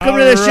Welcome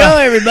to the show,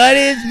 everybody.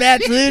 It's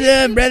Matt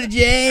Luda and Brother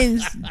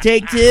James.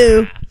 Take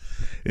two.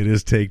 It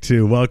is take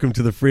two. Welcome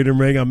to the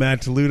Freedom Ring. I'm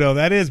Matt Toledo.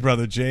 That is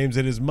Brother James.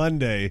 It is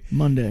Monday,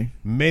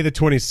 May the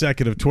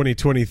 22nd of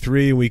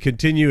 2023. We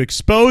continue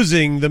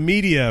exposing the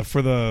media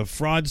for the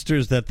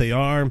fraudsters that they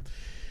are,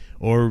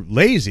 or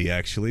lazy,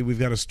 actually. We've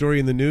got a story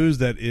in the news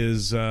that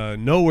is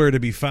nowhere to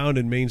be found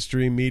in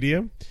mainstream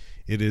media.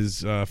 It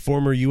is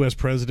former U.S.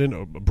 President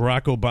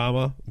Barack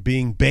Obama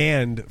being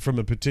banned from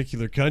a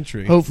particular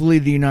country. Hopefully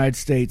the United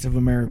States of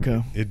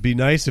America. It'd be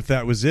nice if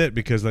that was it,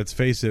 because let's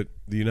face it,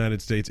 the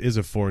United States is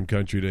a foreign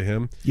country to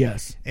him.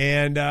 Yes.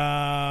 And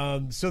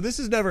so this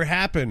has never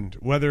happened,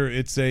 whether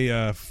it's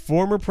a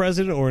former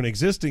president or an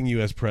existing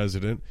U.S.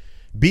 president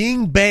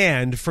being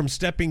banned from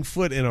stepping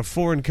foot in a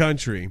foreign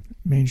country.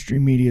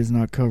 Mainstream media is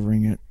not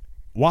covering it.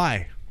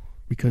 Why?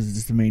 Because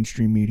it's the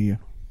mainstream media.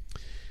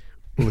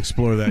 We'll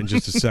explore that in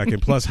just a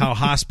second. Plus, how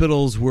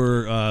hospitals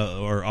were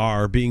or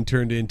are being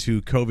turned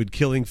into COVID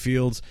killing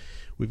fields.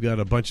 We've got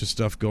a bunch of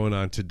stuff going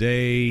on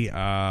today.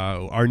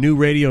 Our new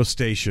radio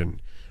station,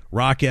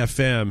 Rock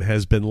FM,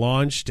 has been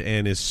launched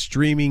and is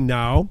streaming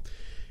now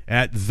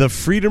at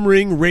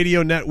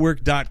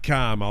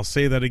thefreedomringradionetwork.com. I'll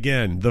say that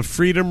again,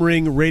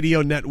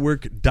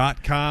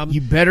 thefreedomringradionetwork.com.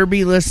 You better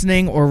be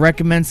listening or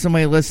recommend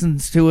somebody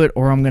listens to it,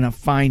 or I'm going to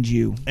find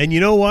you. And you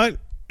know what?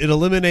 It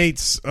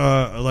eliminates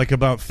like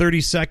about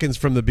 30 seconds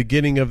from the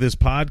beginning of this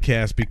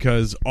podcast,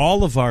 because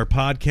all of our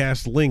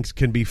podcast links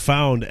can be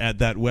found at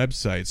that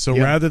website. So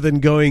rather than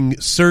going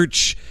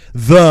search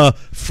the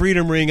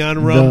Freedom Ring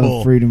on Rumble,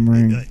 the Freedom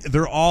Ring,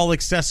 they're all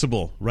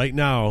accessible right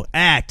now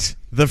at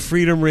the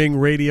Freedom Ring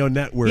Radio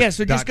Network. Yeah,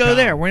 so just go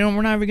there. We're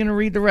not even going to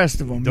read the rest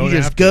of them. Don't you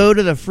just go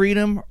to the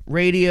Freedom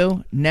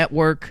Radio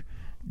Network .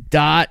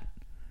 You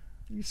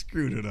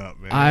screwed it up,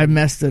 man. I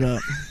messed it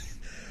up.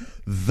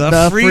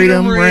 The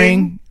Freedom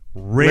Ring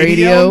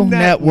Radio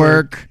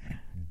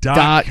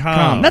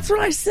Network.com. That's what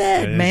I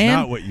said, man.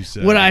 That's not what you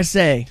said. What'd I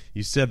say?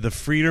 You said the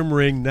Freedom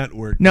Ring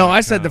Network. No, I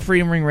said the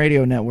Freedom Ring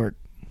Radio Network.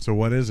 So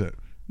what is it?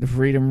 The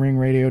Freedom Ring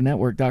Radio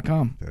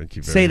Network.com. Thank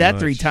you very much. Say that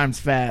 3 times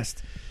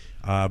fast.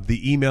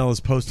 The email is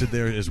posted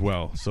there as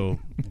well. So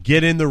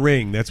get in the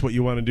ring. That's what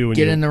you want to do.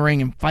 Get in the ring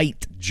and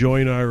fight.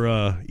 Join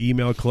our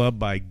email club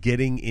by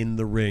getting in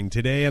the ring.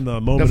 Today on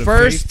the Moment the of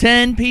first Faith,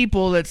 10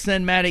 people that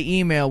send Matt an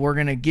email, we're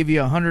going to give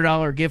you a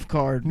 $100 gift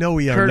card. No,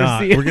 we are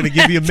not. We're going to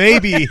give you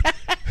maybe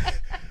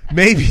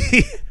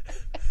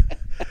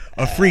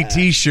a free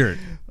T-shirt.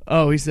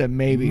 Oh, he said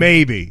maybe.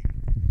 Maybe.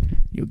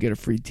 You'll get a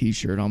free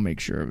T-shirt. I'll make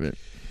sure of it.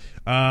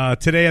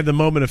 Today on the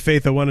Moment of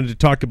Faith, I wanted to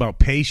talk about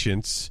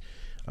patience.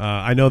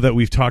 I know that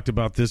we've talked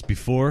about this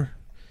before,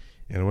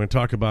 and I'm going to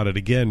talk about it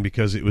again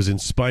because it was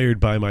inspired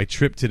by my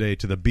trip today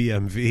to the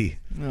BMV.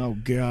 Oh,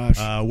 gosh.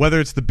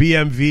 Whether it's the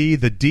BMV,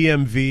 the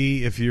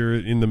DMV, if you're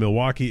in the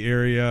Milwaukee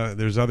area,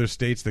 there's other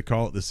states that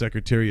call it the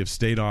Secretary of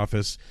State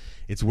office.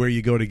 It's where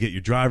you go to get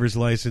your driver's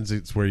license.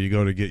 It's where you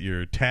go to get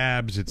your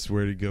tabs. It's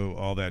where you go,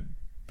 all that.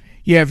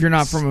 Yeah, if you're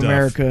not from stuff.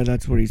 America,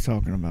 that's what he's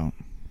talking about.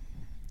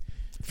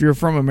 If you're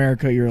from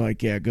America, you're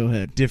like, yeah, go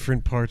ahead.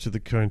 Different parts of the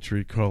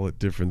country call it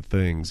different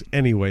things.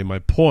 Anyway, my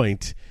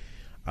point,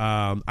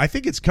 I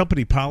think it's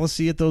company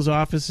policy at those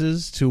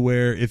offices to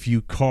where if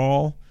you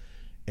call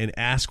and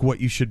ask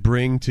what you should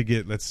bring to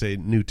get, let's say,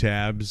 new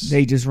tabs.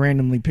 They just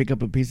randomly pick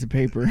up a piece of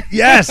paper.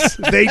 Yes,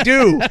 they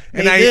do.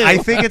 And do. I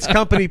think it's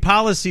company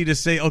policy to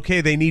say,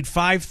 okay, they need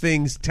 5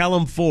 things, tell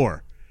them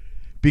 4.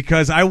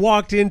 Because I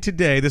walked in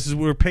today, this is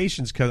where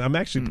patience comes. I'm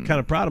actually kind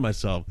of proud of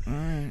myself. All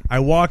right. I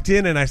walked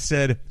in and I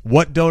said,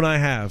 what don't I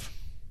have?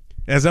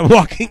 As I'm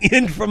walking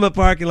in from the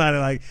parking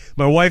lot,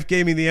 my wife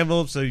gave me the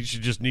envelope, so you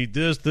should just need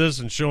this,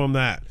 and show them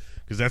that.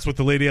 Because that's what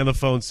the lady on the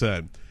phone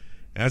said.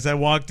 As I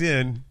walked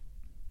in,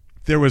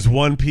 there was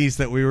one piece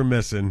that we were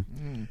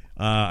missing.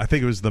 I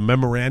think it was the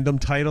memorandum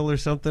title or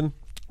something.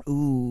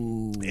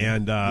 Ooh.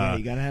 And yeah,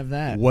 you got to have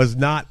that. Was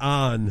not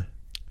on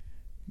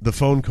the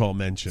phone call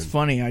mentioned. It's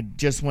funny. I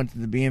just went to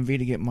the BMV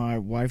to get my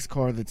wife's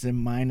car that's in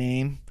my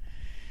name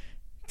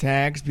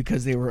tags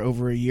because they were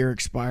over a year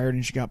expired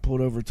and she got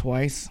pulled over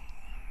twice.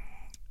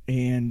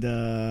 And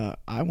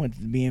I went to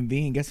the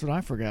BMV and guess what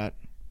I forgot?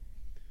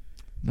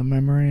 The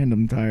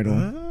memorandum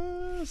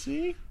title.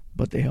 See?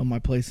 But they held my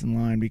place in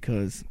line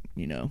because,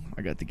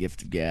 I got the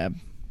gift of gab.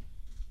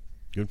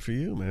 Good for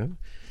you, man.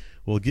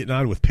 Well, getting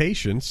on with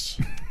patience.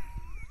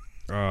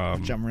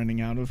 Which I'm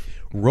running out of.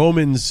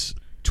 Romans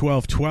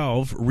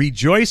 12:12,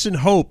 rejoice in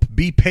hope,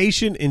 be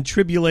patient in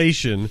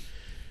tribulation,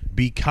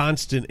 be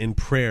constant in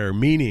prayer,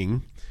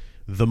 meaning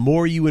the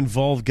more you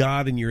involve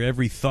God in your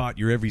every thought,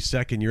 your every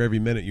second, your every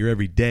minute, your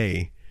every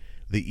day,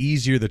 the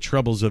easier the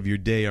troubles of your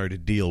day are to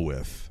deal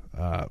with.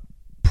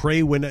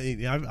 Pray when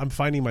I'm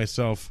finding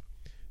myself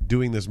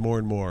doing this more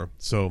and more.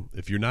 So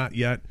if you're not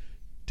yet,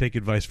 take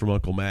advice from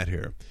Uncle Matt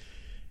here.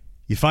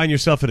 You find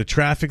yourself at a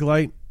traffic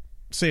light,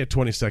 say a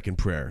 20-second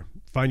prayer.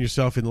 Find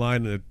yourself in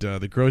line at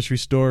the grocery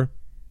store,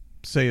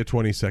 say a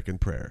 20-second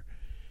prayer.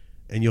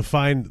 And you'll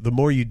find the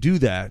more you do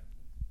that,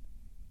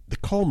 the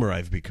calmer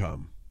I've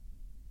become.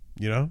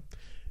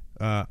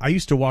 I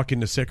used to walk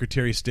into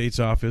Secretary of State's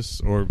office,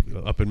 or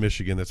up in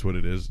Michigan, that's what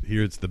it is.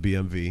 Here it's the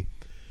BMV.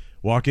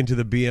 Walk into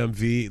the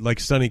BMV like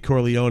Sonny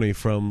Corleone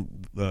from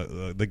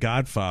the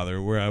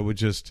Godfather, where I would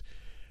just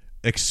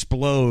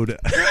explode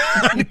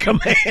on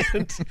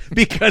command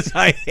because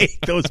I hate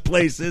those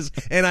places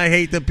and I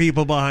hate the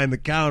people behind the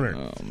counter.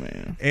 Oh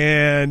man!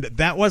 And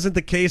that wasn't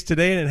the case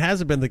today, and it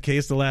hasn't been the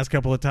case the last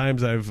couple of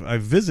times I've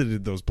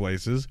visited those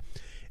places,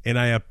 and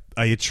I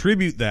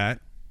attribute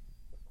that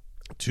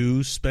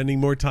to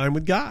spending more time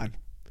with God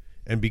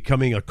and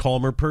becoming a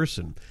calmer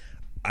person.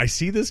 I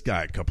see this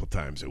guy a couple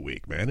times a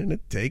week, man, and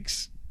it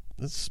takes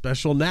a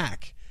special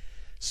knack.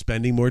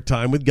 Spending more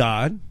time with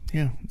God.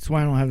 Yeah, that's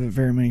why I don't have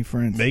very many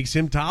friends. Makes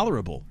him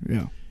tolerable.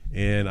 Yeah.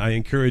 And I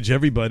encourage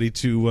everybody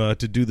to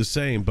do the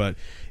same. But,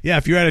 yeah,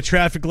 if you're at a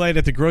traffic light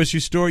at the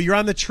grocery store, you're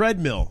on the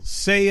treadmill.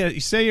 Say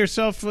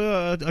yourself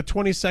a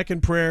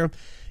 20-second prayer.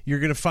 You're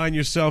going to find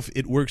yourself,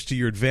 it works to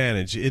your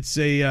advantage. It's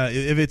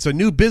if it's a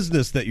new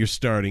business that you're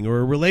starting or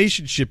a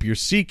relationship you're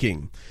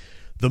seeking,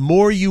 the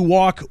more you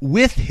walk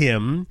with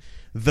him,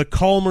 the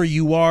calmer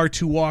you are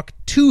to walk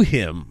to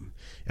him.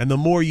 And the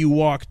more you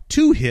walk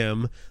to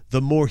him,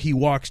 the more he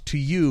walks to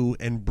you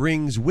and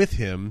brings with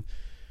him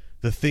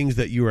the things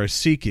that you are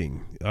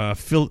seeking.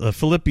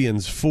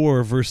 Philippians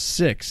 4, verse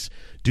 6,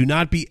 do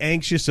not be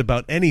anxious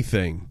about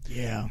anything.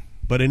 Yeah.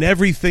 But in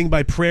everything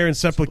by prayer and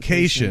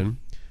supplication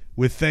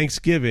with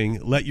thanksgiving,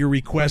 let your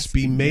requests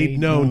be made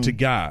known to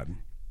God.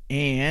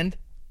 And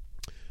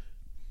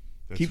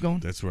keep going.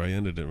 That's where I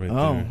ended it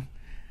there.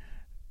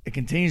 It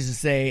continues to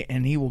say,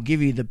 and he will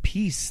give you the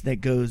peace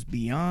that goes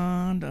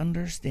beyond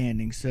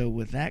understanding. So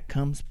with that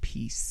comes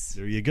peace.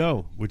 There you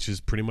go, which is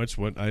pretty much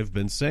what I've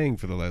been saying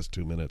for the last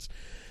 2 minutes.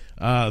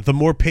 The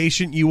more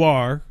patient you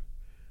are,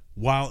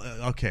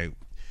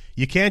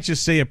 you can't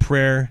just say a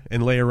prayer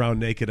and lay around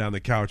naked on the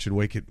couch and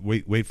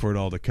wait for it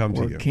all to come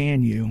to you. Or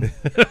can you?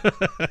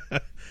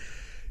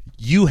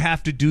 You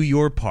have to do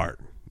your part.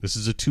 This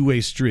is a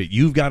two-way street.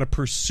 You've got to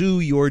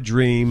pursue your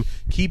dream,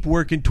 keep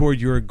working toward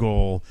your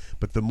goal,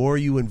 but the more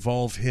you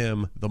involve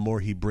him, the more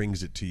he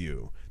brings it to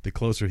you. The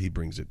closer he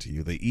brings it to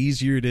you, the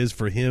easier it is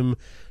for him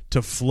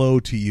to flow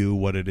to you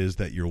what it is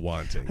that you're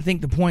wanting. I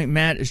think the point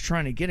Matt is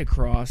trying to get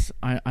across,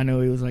 I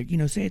know he was like,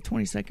 say a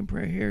 20-second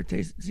prayer here.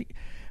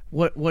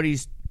 What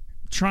he's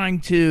trying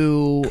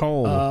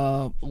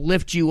to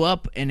lift you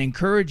up and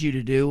encourage you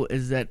to do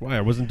is that I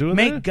wasn't doing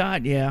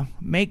that?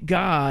 Make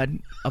God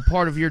a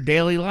part of your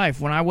daily life.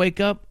 When I wake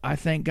up, I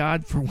thank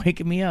God for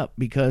waking me up,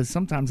 because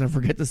sometimes I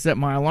forget to set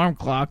my alarm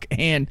clock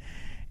and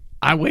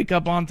I wake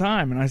up on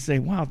time and I say,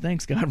 wow,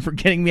 thanks God for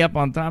getting me up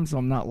on time so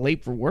I'm not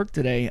late for work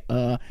today.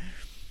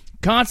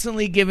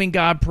 Constantly giving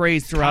God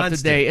praise throughout the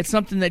day. It's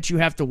something that you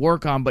have to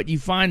work on, but you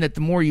find that the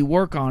more you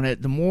work on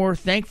it, the more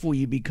thankful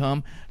you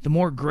become, the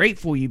more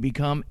grateful you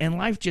become, and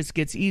life just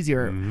gets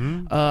easier.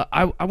 Mm-hmm.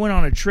 I went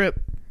on a trip,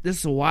 this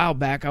is a while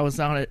back, I was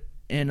out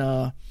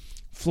in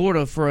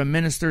Florida for a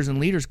Ministers and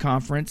Leaders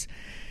Conference,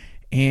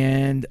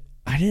 and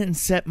I didn't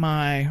set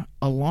my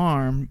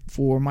alarm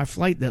for my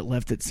flight that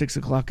left at 6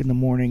 o'clock in the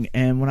morning,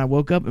 and when I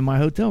woke up in my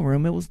hotel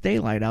room, it was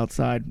daylight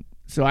outside,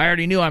 so I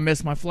already knew I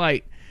missed my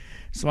flight.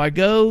 So I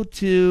go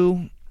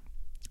to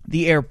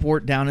the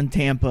airport down in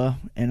Tampa,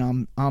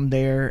 and I'm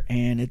there,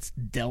 and it's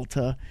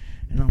Delta,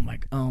 and I'm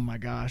like, oh my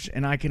gosh,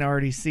 and I can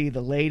already see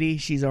the lady.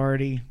 She's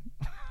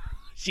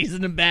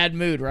in a bad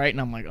mood, right? And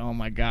I'm like, oh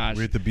my gosh.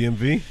 We're at the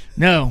BMV?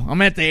 No,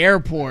 I'm at the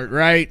airport,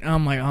 right?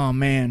 I'm like, oh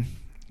man,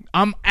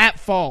 I'm at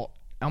fault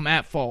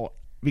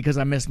because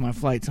I missed my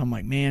flight. So I'm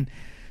like, man,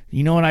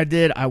 you know what I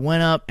did? I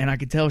went up, and I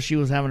could tell she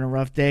was having a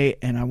rough day,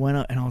 and I went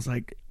up, and I was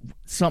like,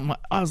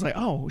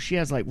 oh, she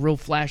has like real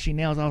flashy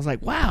nails. I was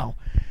like, wow,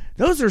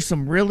 those are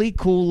some really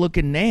cool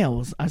looking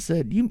nails. I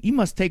said, you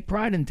must take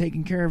pride in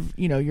taking care of,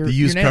 your the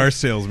used your nails. Car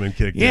salesman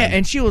kicked in. Yeah,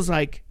 and she was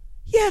like,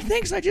 yeah,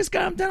 thanks, I just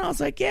got them done. I was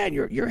like, yeah,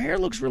 your hair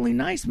looks really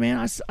nice, man.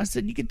 I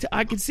said,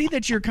 I could see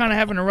that you're kind of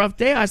having a rough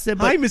day. I said,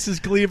 hi,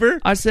 Mrs. Cleaver.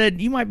 I said,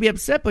 you might be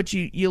upset, but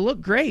you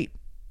look great.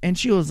 And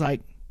she was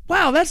like,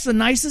 wow, that's the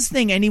nicest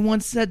thing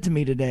anyone said to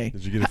me today.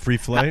 Did you get a free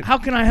flight? How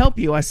can I help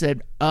you? I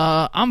said,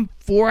 I'm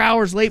 4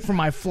 hours late for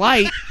my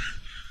flight,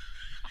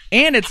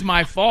 and it's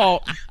my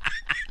fault.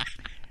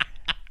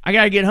 I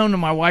got to get home to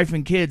my wife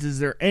and kids. Is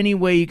there any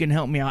way you can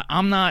help me out?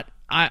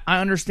 I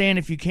understand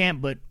if you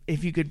can't, but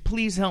if you could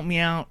please help me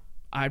out,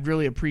 I'd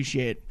really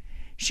appreciate it.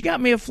 She got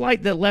me a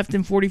flight that left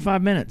in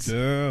 45 minutes.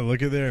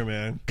 Look at there,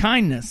 man.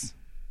 Kindness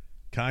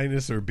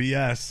or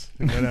BS,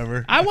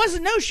 whatever.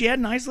 She had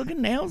nice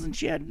looking nails and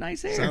she had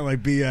nice hair. Sound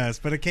like BS,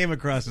 but it came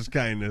across as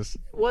kindness.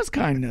 It was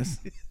kindness.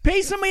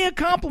 Pay somebody a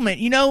compliment.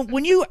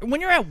 When you're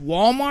at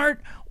Walmart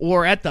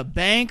or at the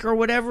bank or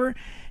whatever,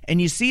 and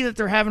you see that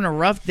they're having a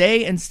rough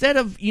day, instead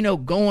of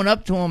going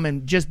up to them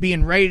and just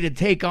being ready to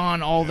take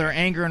on all their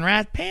anger and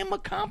wrath, pay them a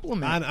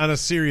compliment. On a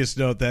serious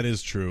note, that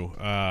is true.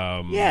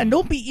 Yeah,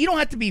 you don't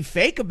have to be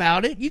fake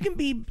about it. You can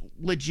be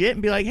legit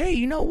and be like, hey,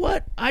 you know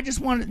what?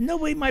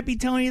 Nobody might be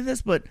telling you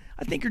this, but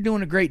I think you're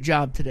doing a great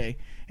job today.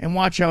 And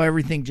watch how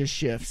everything just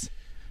shifts.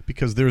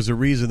 Because there's a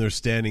reason they're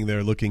standing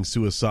there looking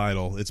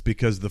suicidal. It's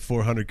because the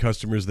 400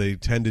 customers they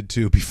tended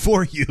to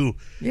before you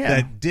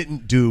that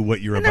didn't do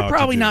what you're about to do. They're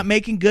probably not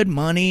making good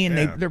money,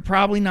 and they're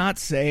probably not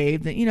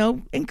saved.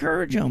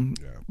 Encourage them.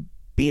 Yeah.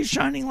 Be a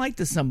shining light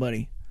to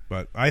somebody.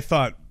 But I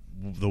thought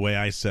the way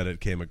I said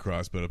it came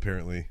across, but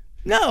apparently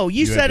no,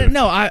 you said it.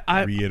 No,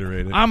 I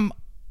reiterate it.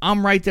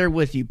 I'm right there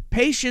with you.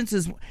 Patience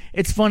is.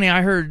 It's funny.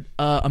 I heard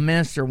a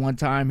minister one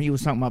time. He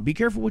was talking about be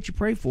careful what you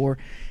pray for.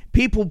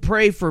 People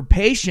pray for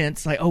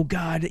patience, like, oh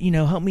God,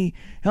 help me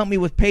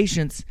with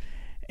patience,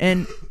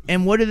 and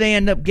what do they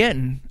end up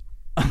getting?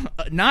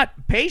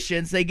 Not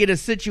patience. They get a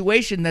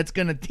situation that's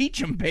going to teach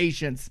them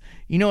patience.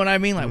 You know what I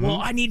mean? Like, well,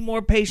 I need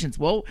more patience.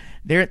 Well,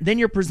 then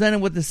you're presented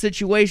with a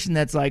situation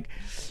that's like,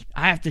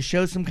 I have to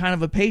show some kind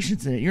of a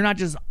patience in it. You're not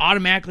just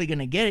automatically going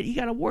to get it. You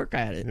got to work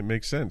at it. It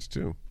makes sense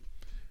too.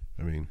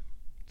 I mean,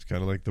 it's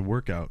kind of like the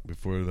workout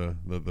before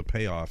the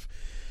payoff.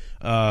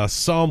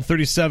 Psalm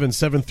 37,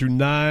 7 through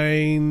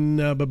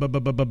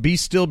 9. Be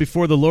still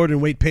before the Lord and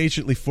wait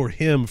patiently for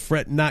him.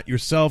 Fret not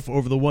yourself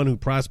over the one who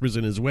prospers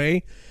in his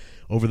way,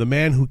 over the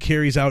man who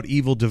carries out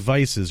evil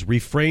devices.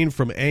 Refrain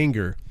from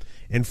anger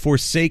and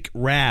forsake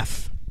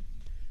wrath.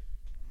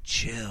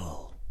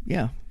 Chill.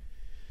 Yeah.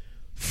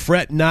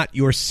 Fret not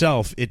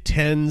yourself. It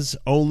tends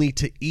only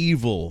to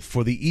evil,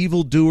 for the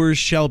evildoers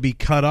shall be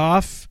cut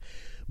off.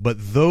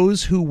 But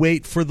those who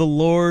wait for the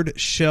Lord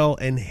shall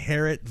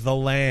inherit the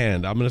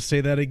land. I'm going to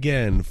say that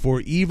again. For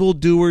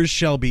evildoers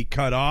shall be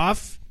cut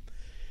off.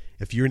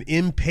 If you're an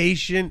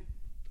impatient,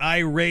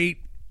 irate,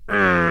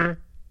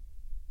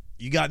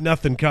 you got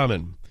nothing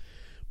coming.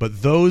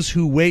 But those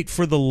who wait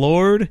for the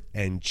Lord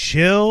and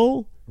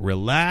chill,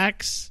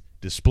 relax,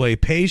 display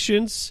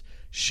patience,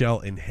 shall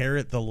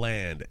inherit the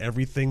land.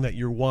 Everything that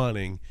you're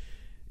wanting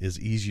is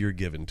easier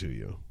given to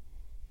you.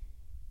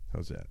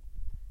 How's that?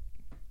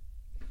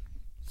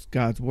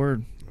 God's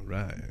word. All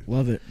right.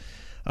 Love it.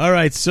 All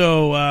right,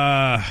 so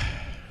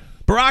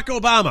Barack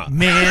Obama.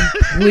 Man,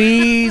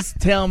 please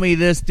tell me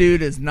this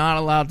dude is not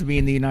allowed to be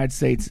in the United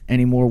States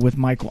anymore with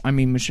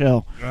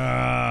Michelle.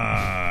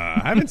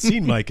 I haven't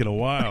seen Mike in a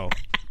while.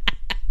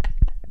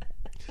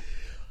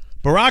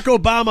 Barack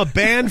Obama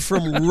banned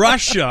from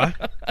Russia.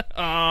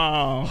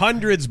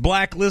 Hundreds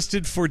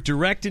blacklisted for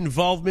direct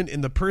involvement in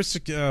the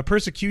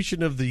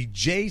persecution of the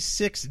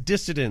J6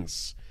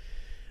 dissidents.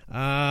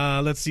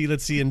 Let's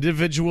see.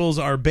 Individuals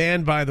are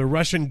banned by the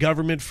Russian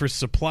government for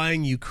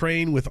supplying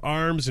Ukraine with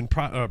arms and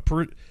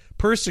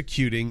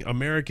persecuting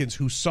Americans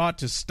who sought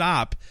to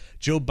stop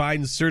Joe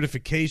Biden's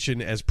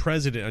certification as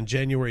president on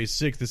January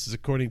 6th. This is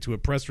according to a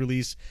press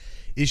release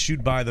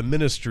issued by the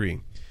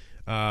ministry.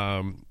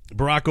 Barack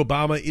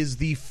Obama is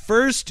the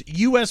first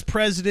U.S.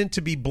 president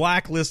to be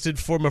blacklisted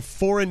from a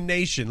foreign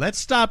nation. Let's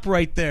stop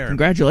right there.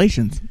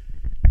 Congratulations.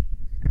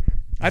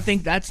 I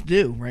think that's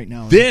due right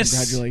now.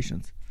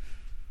 Congratulations.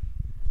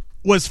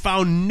 Was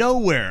found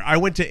nowhere. I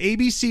went to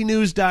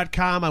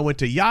abcnews.com. I went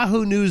to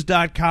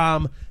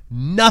yahoonews.com.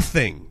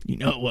 Nothing. You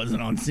know it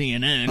wasn't on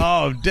CNN.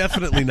 Oh,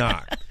 definitely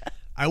not.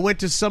 I went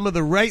to some of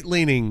the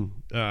right-leaning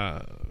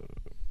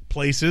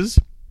places.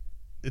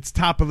 It's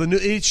top of the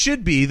news. It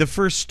should be the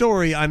first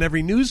story on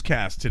every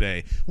newscast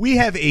today. We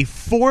have a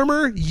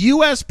former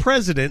U.S.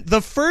 president,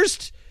 the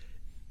first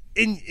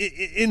in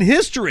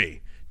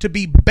history, to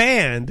be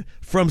banned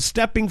from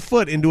stepping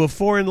foot into a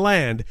foreign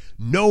land.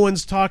 No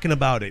one's talking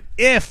about it.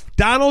 If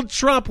Donald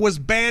Trump was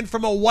banned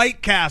from a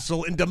White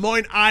Castle in Des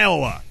Moines,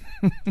 Iowa,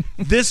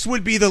 this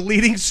would be the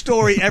leading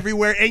story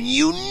everywhere, and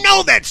you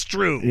know that's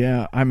true.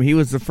 Yeah, I mean, he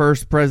was the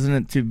first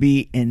president to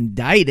be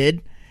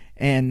indicted,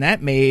 and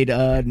that made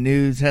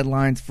news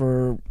headlines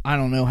for I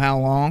don't know how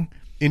long.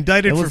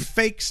 Indicted for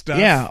fake stuff.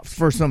 Yeah,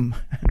 for some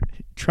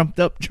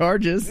trumped-up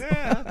charges.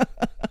 Yeah.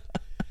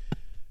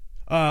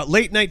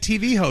 Late-night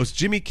TV host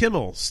Jimmy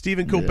Kimmel,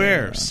 Stephen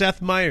Colbert, Seth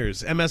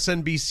Meyers,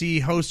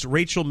 MSNBC host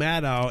Rachel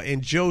Maddow,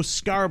 and Joe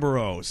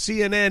Scarborough,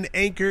 CNN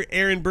anchor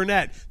Aaron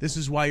Burnett. This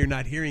is why you're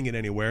not hearing it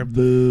anywhere.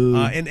 Boo.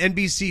 And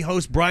NBC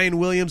host Brian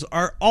Williams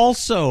are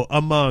also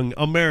among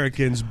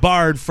Americans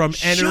barred from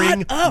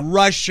entering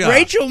Russia.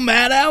 Rachel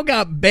Maddow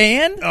got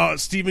banned?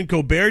 Stephen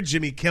Colbert,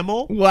 Jimmy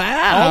Kimmel.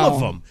 Wow. All of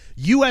them.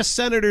 U.S.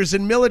 senators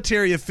and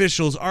military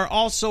officials are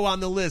also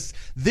on the list.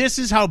 This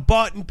is how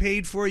bought and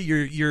paid for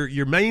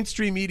your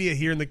mainstream media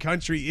here in the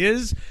country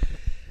is.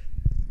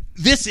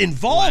 This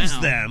involves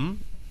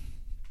them,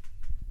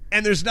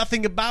 and there's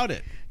nothing about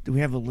it. Do we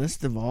have a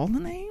list of all the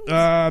names?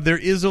 There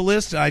is a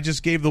list. I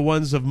just gave the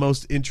ones of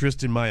most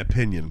interest in my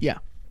opinion. Yeah.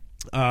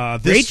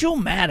 Rachel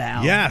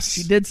Maddow. Yes.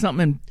 She did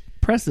something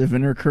impressive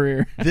in her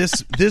career.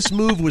 This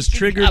move was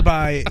triggered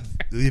by,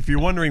 if you're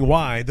wondering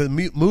why, the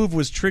move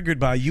was triggered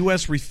by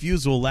U.S.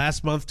 refusal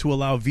last month to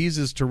allow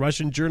visas to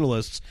Russian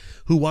journalists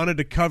who wanted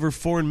to cover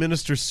Foreign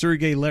Minister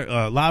Sergei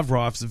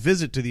Lavrov's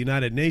visit to the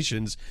United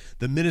Nations.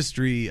 The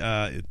ministry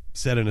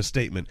said in a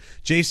statement,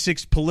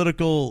 J6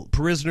 political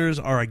prisoners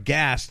are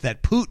aghast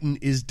that Putin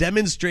is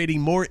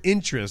demonstrating more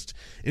interest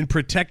in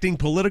protecting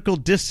political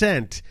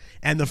dissent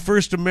and the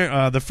First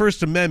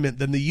Amendment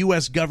than the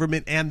U.S.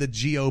 government and the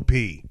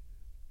GOP.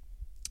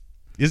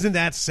 Isn't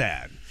that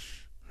sad?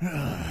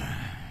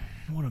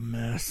 What a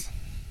mess.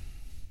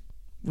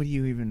 What do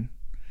you even...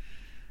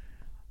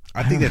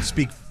 I think that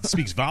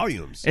speaks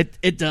volumes.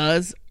 It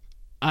does.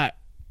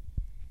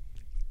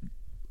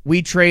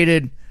 We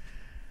traded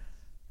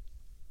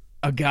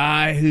a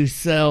guy who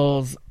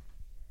sells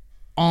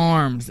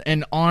arms,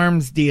 an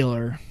arms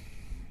dealer,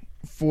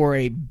 for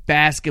a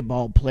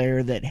basketball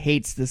player that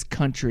hates this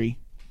country.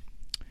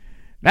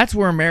 That's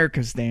where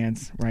America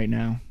stands right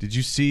now. Did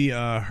you see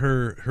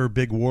her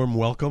big warm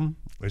welcome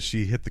as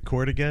she hit the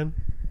court again?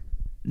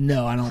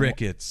 No, I don't.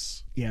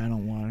 Crickets. Yeah, I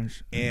don't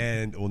watch.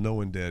 And no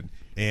one did.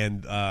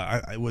 And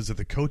I was it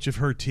the coach of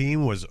her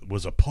team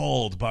was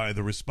appalled by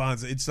the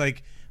response. It's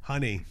like,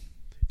 honey,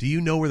 do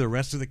you know where the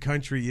rest of the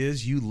country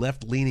is? You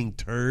left-leaning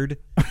turd.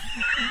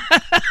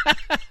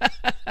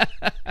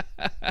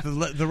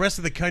 The rest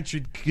of the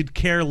country could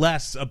care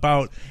less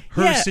about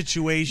her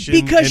situation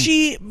because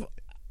she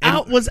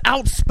was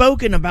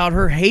outspoken about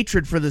her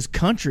hatred for this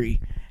country,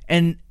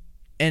 and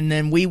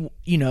then we, pray for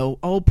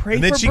Britney.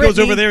 And then she goes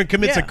over there and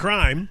commits a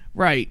crime,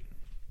 right?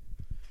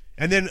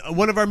 And then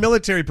one of our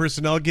military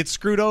personnel gets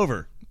screwed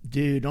over.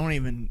 Dude, don't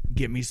even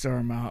get me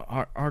started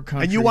about our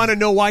country. And you want to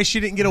know why she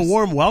didn't get a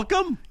warm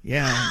welcome?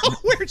 Yeah.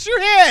 Where's your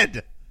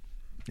head?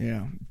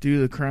 Yeah. Do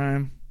the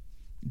crime,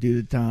 do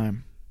the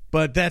time.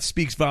 But that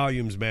speaks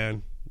volumes,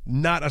 man.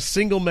 Not a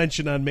single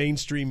mention on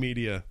mainstream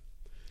media.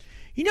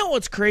 You know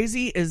what's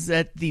crazy is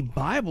that the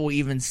Bible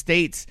even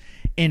states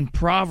in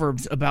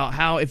Proverbs about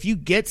how if you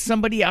get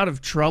somebody out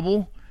of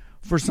trouble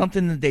for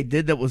something that they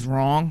did that was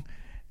wrong,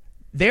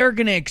 they're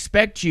going to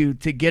expect you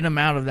to get them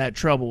out of that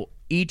trouble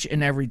each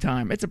and every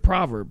time. It's a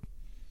proverb.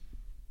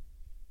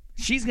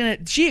 She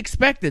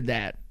expected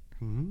that.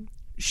 Mm-hmm.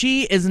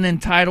 She is an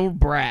entitled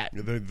brat.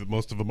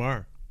 Most of them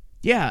are.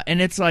 Yeah,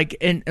 and it's like,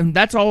 and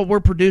that's all we're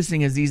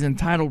producing is these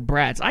entitled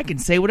brats. I can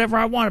say whatever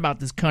I want about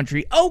this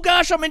country. Oh,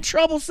 gosh, I'm in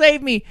trouble.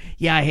 Save me.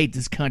 Yeah, I hate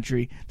this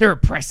country. They're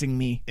oppressing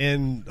me.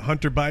 And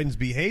Hunter Biden's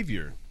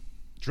behavior,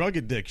 drug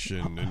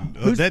addiction, and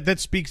that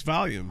speaks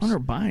volumes. Hunter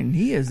Biden,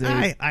 he is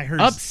I heard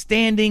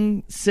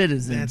upstanding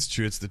citizen. That's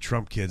true. It's the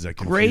Trump kids I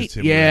confused Great,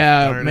 him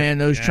yeah, with. man,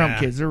 those Trump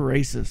kids are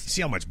racist.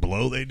 See how much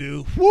blow they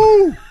do?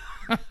 Woo!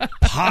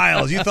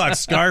 Piles. You thought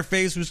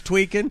Scarface was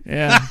tweaking?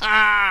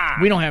 Yeah.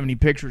 We don't have any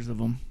pictures of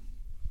them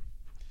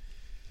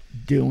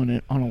doing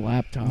it on a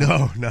laptop.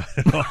 No, not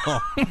at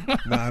all.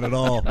 Not at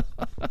all.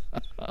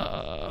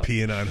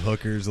 Peeing on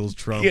hookers, those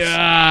Trumps.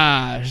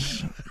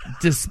 Gosh.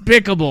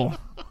 Despicable.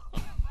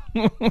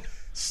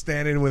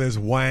 Standing with his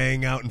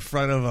wang out in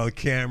front of a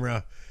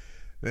camera.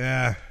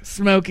 Yeah.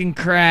 Smoking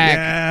crack.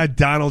 Yeah,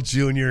 Donald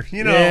Jr.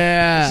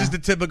 It's just a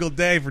typical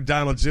day for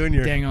Donald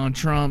Jr. Dang on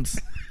Trumps.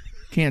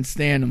 Can't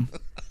stand him.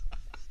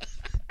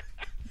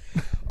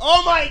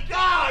 Oh, my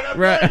God. I'm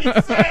right.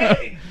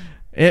 Insane.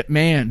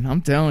 Man,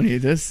 I'm telling you,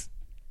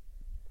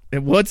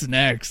 what's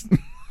next?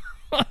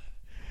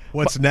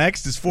 What's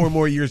next is 4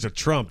 more years of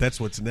Trump. That's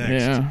what's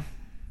next. Yeah.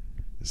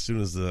 As soon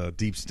as the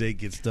deep state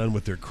gets done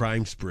with their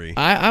crime spree.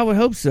 I would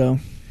hope so.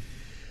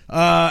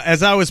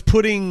 As I was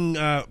posting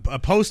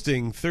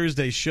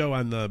Thursday's show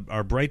on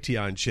our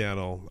Brighteon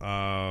channel,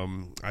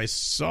 I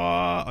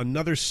saw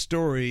another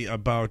story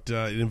about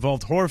it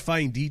involved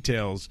horrifying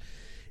details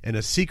and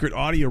a secret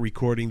audio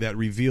recording that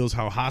reveals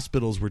how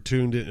hospitals were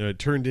turned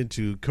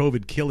into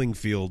COVID killing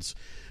fields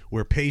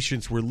where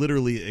patients were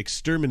literally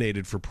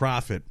exterminated for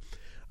profit.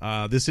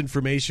 This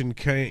information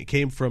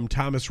came from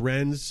Thomas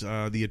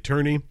Renz, the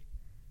attorney,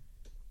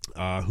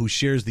 who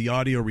shares the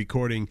audio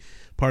recording,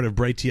 part of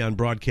Brighteon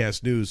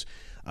Broadcast News.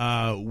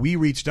 We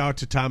reached out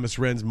to Thomas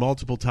Renz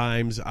multiple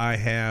times. I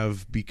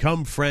have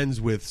become friends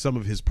with some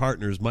of his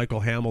partners, Michael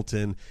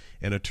Hamilton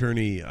and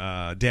attorney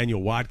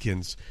Daniel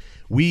Watkins.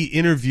 We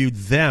interviewed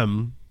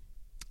them.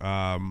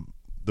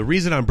 The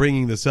reason I'm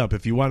bringing this up,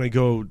 if you want to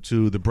go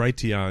to the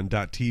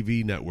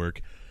Brighteon.tv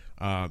network,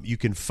 you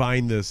can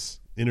find this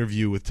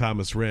interview with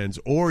Thomas Renz,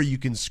 or you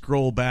can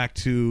scroll back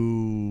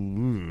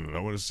to, I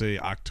want to say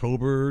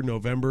October,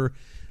 November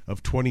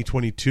of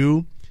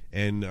 2022,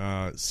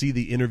 and see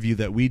the interview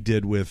that we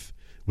did with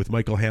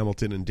Michael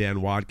Hamilton and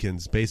Dan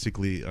Watkins,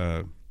 basically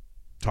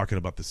talking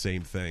about the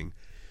same thing.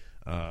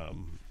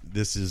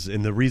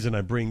 And the reason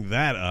I bring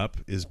that up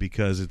is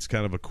because it's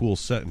kind of not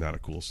a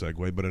cool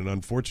segue, but an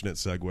unfortunate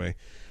segue.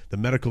 The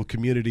medical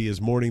community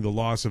is mourning the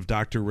loss of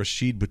Dr.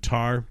 Rashid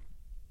Buttar,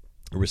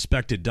 a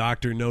respected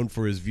doctor known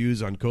for his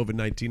views on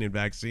COVID-19 and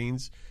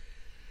vaccines.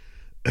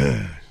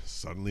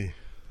 Suddenly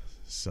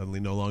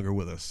no longer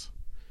with us.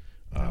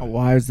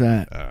 Why is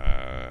that?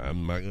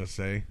 I'm not going to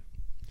say,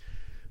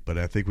 but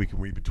I think we can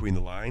read between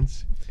the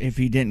lines. If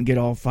he didn't get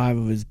all 5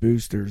 of his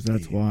boosters,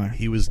 that's why.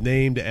 He was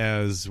named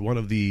as one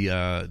of the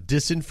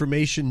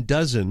disinformation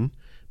dozen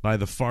by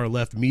the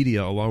far-left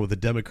media, along with the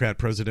Democrat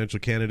presidential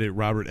candidate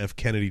Robert F.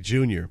 Kennedy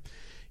Jr.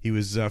 He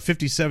was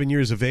 57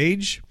 years of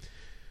age,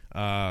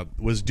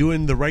 was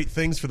doing the right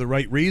things for the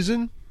right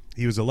reason.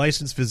 He was a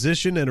licensed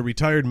physician and a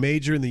retired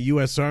major in the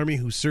U.S. Army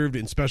who served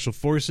in Special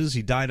Forces.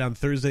 He died on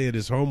Thursday at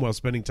his home while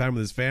spending time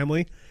with his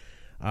family.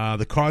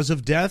 The cause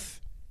of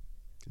death,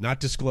 not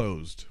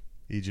disclosed.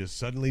 He just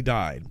suddenly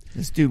died.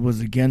 This dude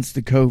was against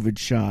the COVID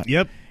shot.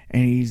 Yep.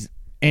 And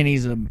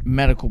he's a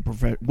medical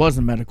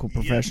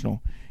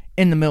professional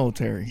in the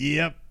military.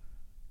 Yep.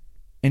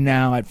 And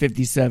now at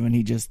 57,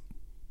 he just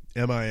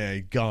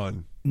MIA,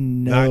 gone.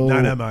 No,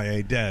 not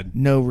MIA, dead.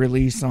 No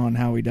release on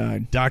how he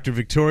died. Dr.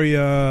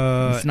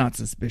 Victoria It's not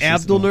suspicious.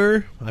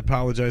 Abdelner, I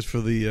apologize for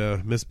the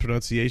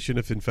mispronunciation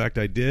if in fact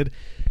I did.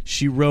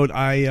 She wrote,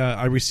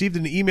 I received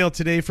an email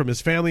today from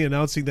his family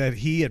announcing that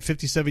he, at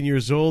 57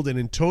 years old and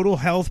in total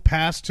health,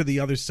 passed to the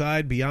other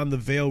side beyond the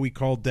veil we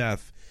call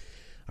death.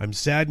 I'm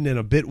saddened and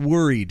a bit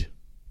worried.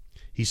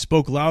 He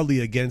spoke loudly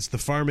against the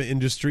pharma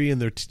industry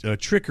and their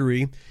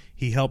trickery.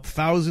 He helped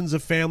thousands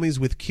of families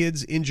with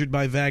kids injured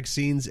by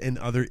vaccines and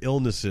other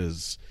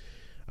illnesses.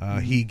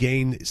 He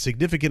gained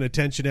significant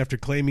attention after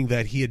claiming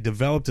that he had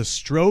developed a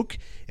stroke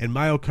and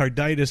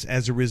myocarditis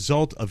as a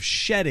result of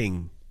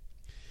shedding.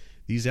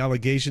 These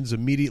allegations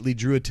immediately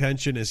drew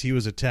attention as he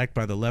was attacked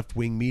by the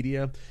left-wing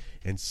media,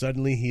 and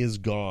suddenly he is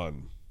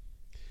gone.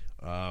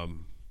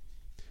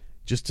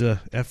 Just a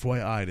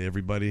FYI to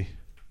everybody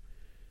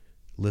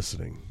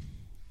listening.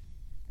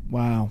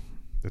 Wow.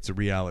 That's a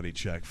reality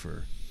check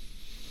for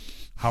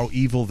how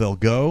evil they'll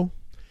go.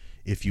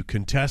 If you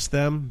contest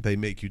them, they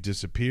make you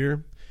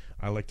disappear.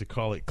 I like to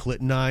call it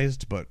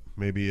Clintonized, but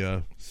maybe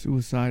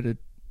suicided.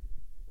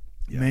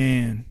 Yeah.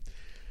 Man,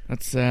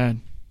 that's sad.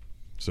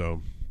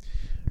 So,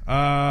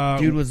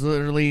 dude was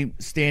literally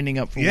standing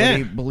up for what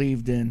he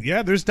believed in.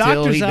 Yeah, there's till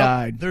doctors he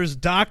died. There's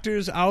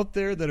doctors out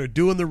there that are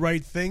doing the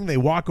right thing. They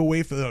walk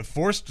away from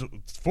forced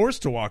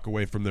to walk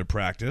away from their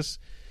practice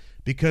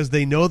because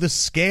they know the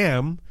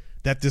scam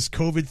that this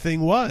COVID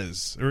thing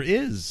was or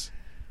is.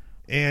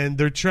 And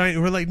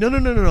we're like,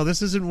 no.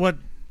 This isn't what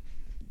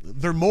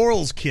their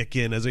morals kick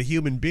in as a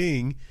human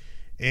being.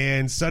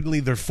 And suddenly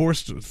they're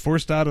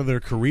forced out of their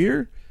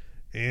career.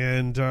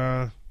 And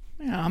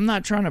I'm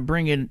not trying to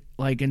bring it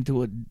like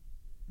into a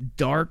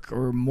dark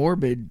or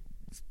morbid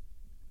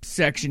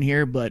section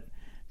here, but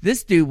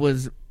this dude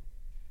was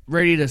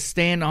ready to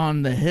stand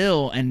on the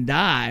hill and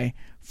die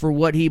for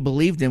what he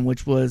believed in,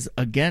 which was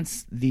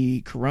against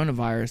the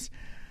coronavirus.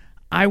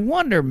 I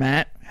wonder,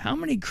 Matt, how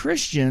many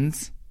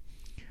Christians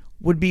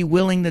would be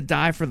willing to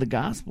die for the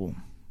gospel?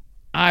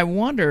 I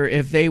wonder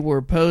if they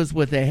were posed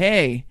with a,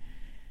 hey,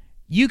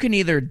 you can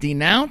either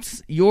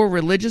denounce your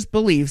religious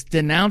beliefs,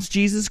 denounce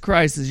Jesus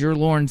Christ as your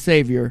Lord and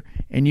Savior,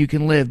 and you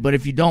can live. But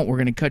if you don't, we're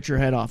going to cut your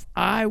head off.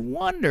 I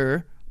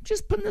wonder,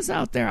 just putting this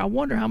out there, I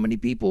wonder how many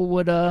people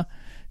would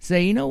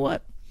say, you know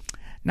what?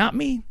 Not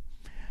me.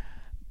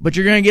 But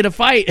you're going to get a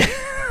fight.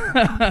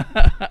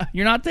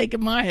 You're not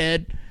taking my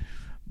head.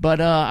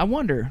 But I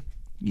wonder,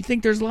 you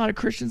think there's a lot of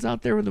Christians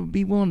out there that would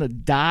be willing to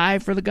die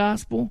for the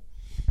gospel?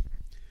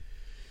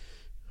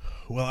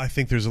 Well, I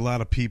think there's a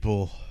lot of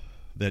people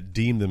that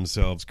deem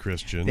themselves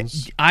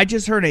Christians. I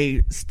just heard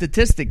a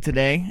statistic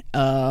today.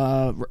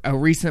 A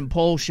recent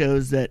poll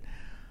shows that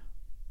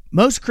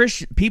most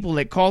Christian people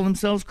that call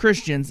themselves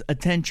Christians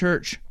attend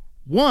church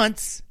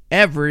once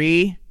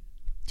every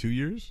 2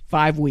 years?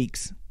 5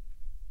 weeks.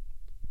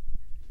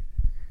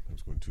 I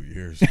was going 2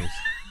 years.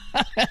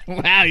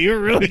 Wow,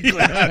 you're really good.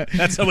 Yeah,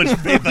 that's how much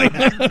faith I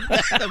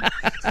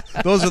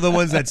have. Those are the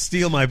ones that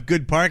steal my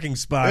good parking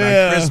spot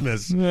on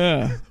Christmas.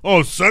 Yeah.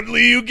 Oh,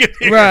 suddenly you get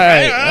here.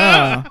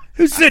 Right.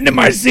 Who's sitting in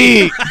my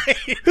seat?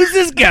 Who's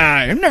this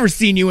guy? I've never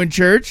seen you in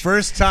church.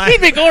 First time.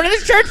 He's been going to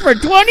this church for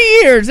 20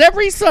 years,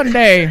 every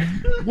Sunday.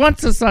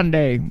 Once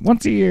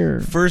a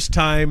year. First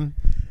time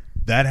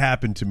that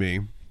happened to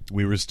me,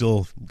 we were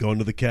still going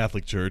to the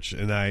Catholic church,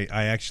 and I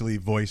actually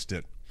voiced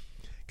it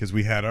because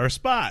we had our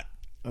spot.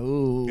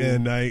 Oh.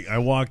 And I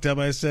walked up,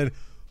 I said,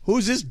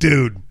 who's this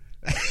dude?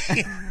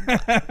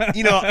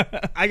 You know,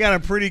 I got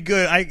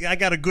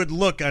a good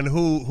look on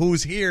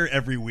who's here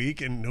every week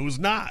and who's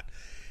not.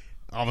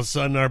 All of a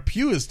sudden our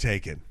pew is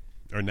taken.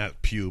 Or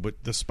not pew,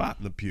 but the spot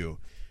in the pew.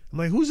 I'm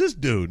like, who's this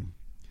dude?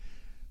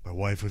 My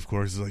wife, of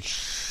course, is like,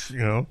 shh, you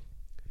know.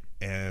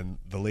 And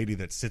the lady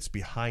that sits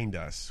behind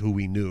us, who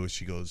we knew,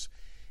 she goes,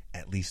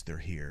 at least they're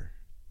here.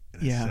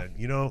 And I said,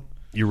 you know,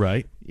 you're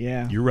right.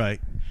 Yeah. You're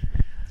right.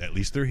 At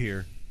least they're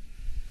here.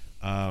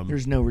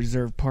 There's no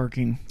reserved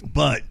parking.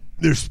 But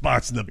there's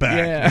spots in the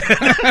back.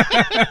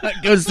 Yeah.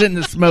 Go sit in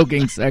the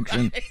smoking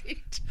section.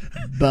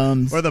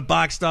 Bums. Or the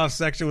boxed off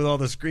section with all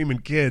the screaming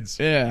kids.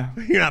 Yeah.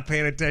 You're not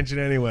paying attention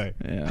anyway.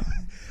 Yeah.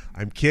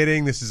 I'm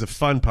kidding. This is a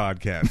fun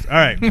podcast. All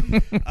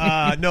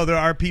right. No, there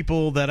are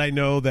people that I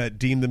know that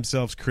deem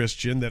themselves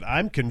Christian that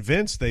I'm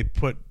convinced they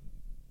put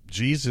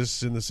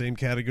Jesus in the same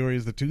category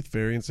as the Tooth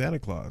Fairy and Santa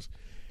Claus.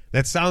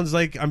 That sounds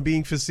like I'm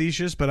being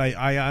facetious, but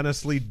I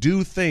honestly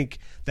do think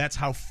that's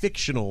how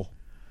fictional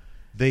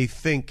they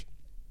think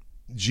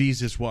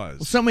Jesus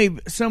was. So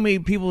many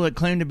people that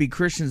claim to be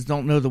Christians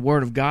don't know the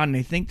Word of God, and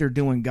they think they're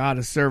doing God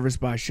a service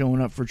by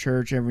showing up for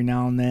church every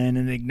now and then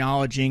and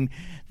acknowledging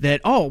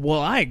that, oh,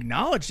 well, I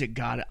acknowledge that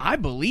God, I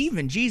believe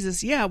in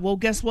Jesus. Yeah, well,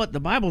 guess what? The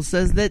Bible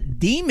says that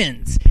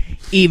demons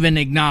even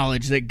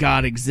acknowledge that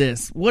God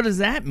exists. What does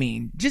that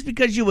mean? Just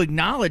because you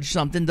acknowledge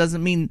something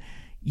doesn't mean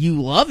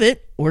you love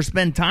it or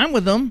spend time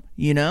with them,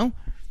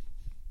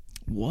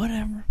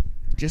 whatever.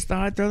 Just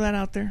thought I'd throw that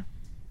out there.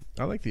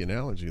 I like the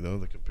analogy, though,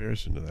 the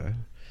comparison to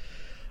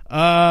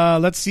that.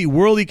 Let's see.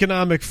 World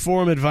Economic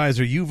Forum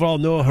advisor Yuval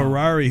Noah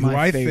Harari, who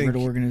I think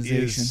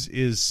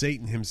is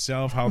Satan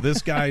himself. How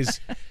this guy's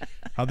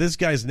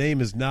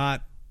name is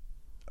not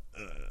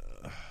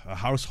a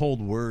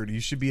household word. You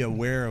should be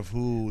aware of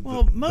who.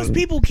 Well, most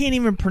people can't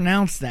even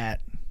pronounce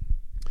that.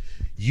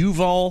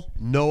 Yuval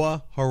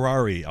Noah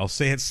Harari. I'll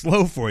say it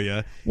slow for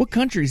you. What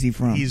country is he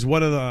from? He's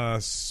one of the.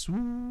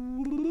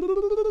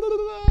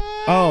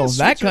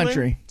 That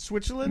country.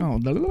 Switzerland? No.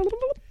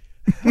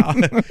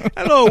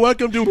 Hello,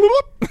 welcome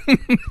to. I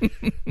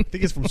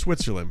think it's from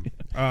Switzerland.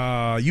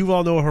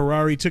 Yuval Noah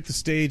Harari took the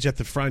stage at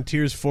the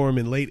Frontiers Forum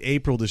in late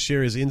April to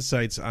share his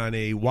insights on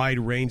a wide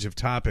range of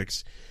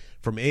topics,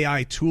 from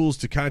AI tools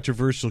to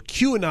controversial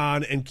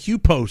QAnon and Q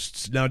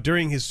posts. Now,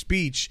 during his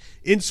speech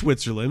in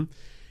Switzerland,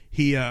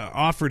 he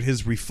offered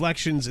his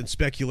reflections and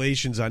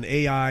speculations on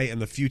AI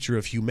and the future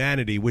of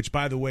humanity, which,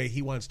 by the way,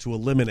 he wants to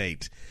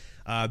eliminate.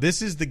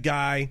 This is the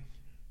guy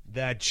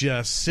that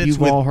just sits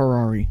Yuval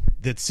Harari.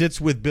 That sits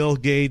with Bill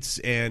Gates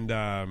and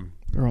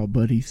they're all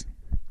buddies.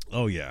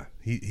 Oh yeah,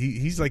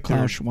 he's like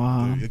Klaus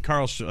Schwab.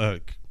 Klaus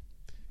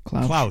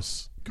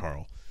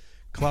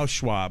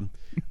Schwab.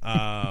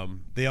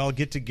 They all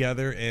get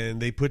together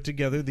and they put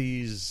together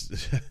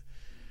these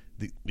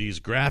these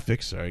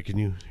graphics. Sorry, can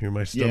you hear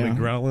my stomach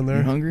growling there?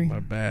 You hungry?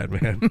 My bad,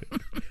 man.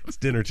 It's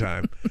dinner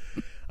time.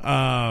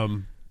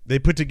 They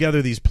put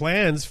together these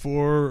plans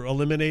for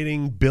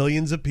eliminating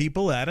billions of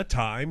people at a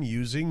time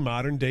using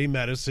modern-day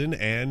medicine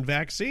and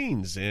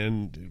vaccines.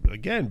 And,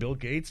 again, Bill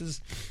Gates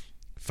is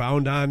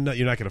found on –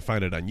 you're not going to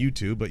find it on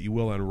YouTube, but you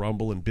will on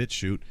Rumble and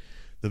BitChute,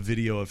 the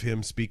video of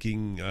him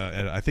speaking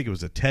at, I think it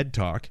was a TED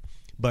Talk.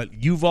 But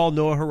Yuval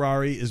Noah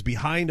Harari is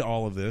behind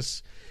all of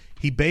this.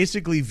 He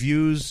basically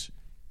views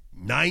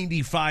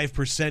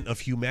 95%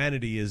 of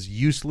humanity as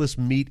useless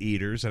meat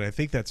eaters, and I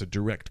think that's a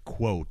direct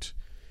quote.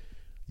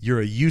 You're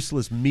a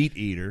useless meat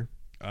eater.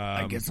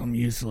 I guess I'm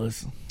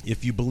useless.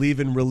 If you believe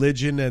in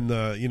religion and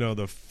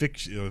the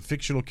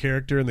fictional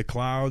character in the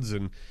clouds,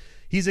 and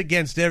he's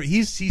against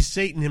he's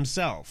Satan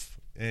himself,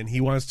 and he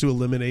wants to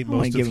eliminate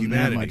most of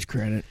humanity. Him that much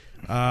credit.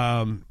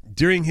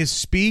 During his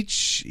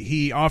speech,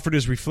 he offered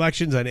his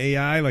reflections on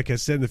AI, like I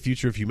said, in the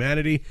future of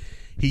humanity.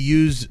 He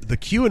used the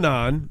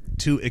QAnon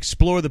to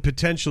explore the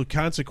potential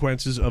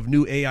consequences of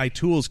new AI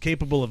tools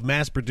capable of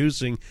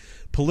mass-producing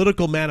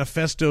political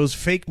manifestos,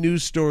 fake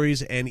news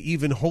stories, and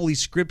even holy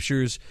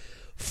scriptures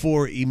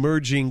for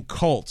emerging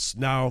cults.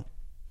 Now,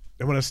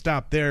 I want to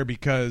stop there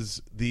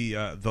because the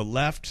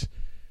left,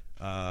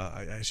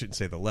 I shouldn't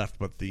say the left,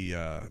 but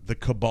the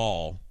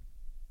cabal,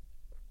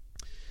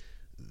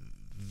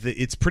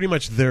 it's pretty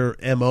much their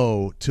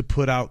MO to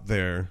put out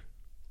there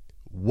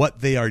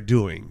what they are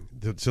doing,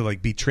 to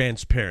like be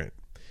transparent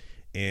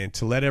and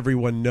to let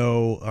everyone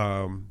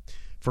know.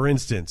 For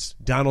instance,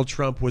 Donald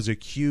Trump was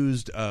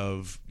accused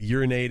of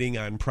urinating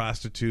on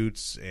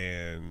prostitutes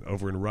and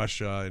over in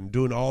Russia and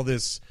doing all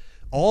this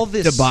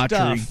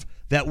debauchery stuff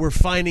that we're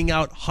finding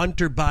out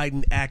Hunter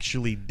Biden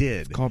actually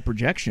did. It's called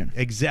projection.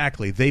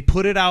 Exactly. They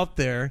put it out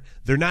there.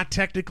 They're not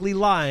technically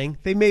lying.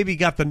 They maybe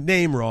got the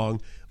name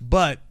wrong,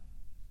 but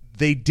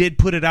they did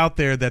put it out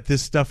there that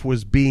this stuff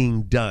was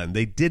being done.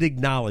 They did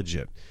acknowledge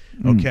it.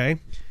 Okay?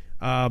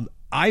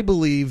 I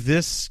believe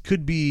this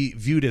could be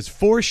viewed as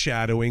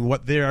foreshadowing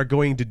what they are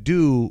going to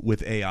do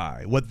with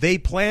AI, what they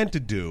plan to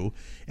do,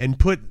 and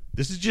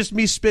this is just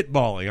me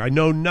spitballing. I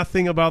know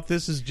nothing about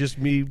this. It's just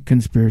me.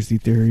 Conspiracy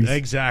theories.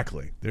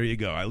 Exactly. There you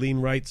go. I lean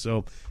right,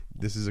 so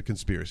this is a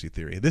conspiracy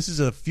theory. This is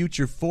a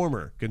future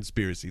former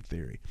conspiracy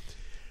theory.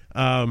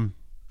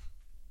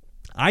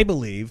 I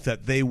believe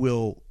that they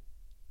will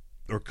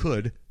or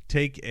could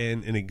take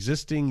an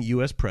existing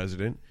U.S.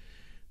 president,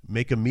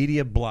 make a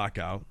media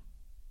blockout,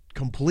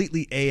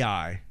 completely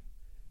AI,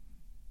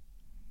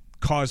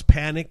 cause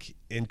panic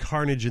and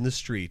carnage in the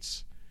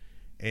streets,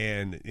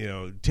 and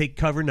take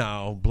cover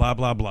now, blah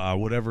blah blah,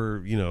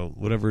 whatever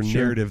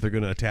narrative they're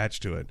going to attach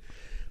to it.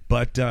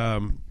 But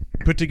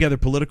put together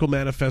political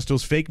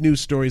manifestos, fake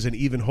news stories, and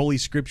even holy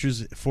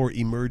scriptures for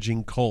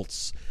emerging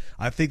cults.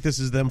 I think this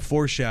is them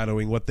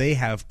foreshadowing what they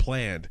have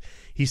planned.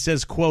 He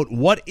says, quote,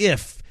 "What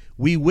if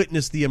we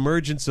witness the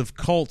emergence of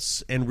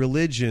cults and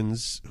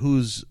religions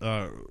whose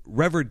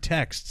revered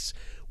texts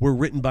were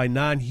written by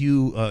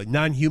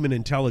non-human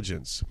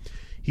intelligence?"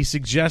 He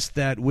suggests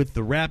that with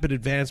the rapid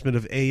advancement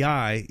of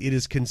AI, it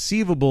is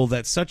conceivable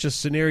that such a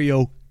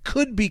scenario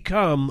could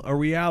become a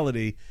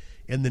reality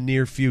in the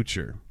near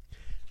future.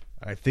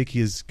 I think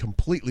he is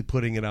completely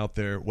putting it out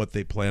there what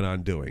they plan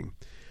on doing.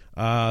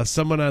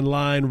 Someone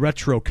online,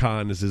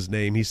 RetroCon is his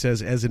name, he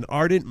says, "As an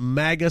ardent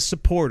MAGA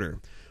supporter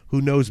who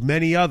knows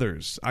many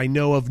others, I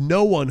know of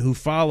no one who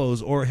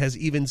follows or has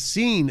even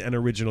seen an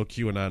original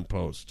QAnon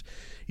post.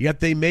 Yet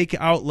they make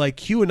out like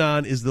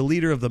QAnon is the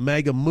leader of the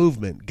MAGA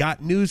movement.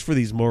 Got news for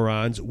these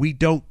morons. We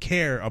don't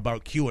care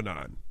about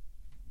QAnon."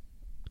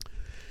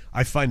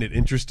 I find it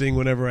interesting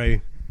whenever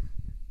I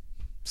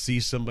see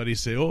somebody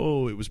say,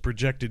 "Oh, it was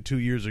projected 2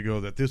 years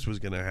ago that this was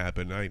going to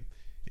happen."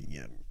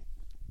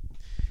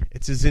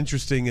 It's as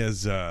interesting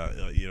as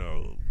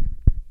a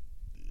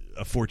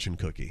fortune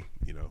cookie.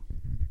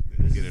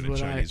 This get at a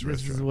Chinese restaurant.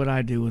 This is what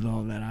I do with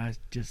all that. I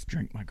just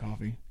drink my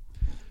coffee.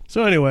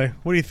 So anyway,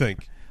 what do you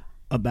think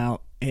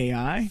about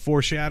AI?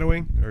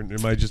 Foreshadowing, or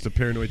am I just a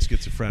paranoid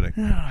schizophrenic?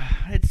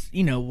 It's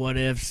what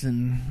ifs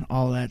and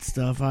all that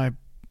stuff.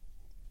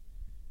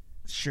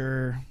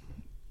 Sure,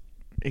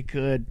 it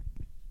could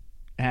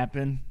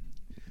happen.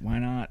 Why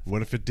not?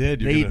 What if it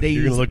did? You're going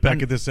to look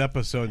back at this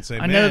episode and say,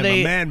 my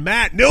man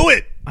Matt knew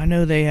it. I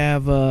know they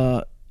have,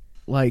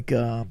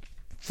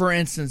 for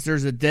instance,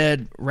 there's a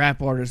dead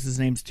rap artist. His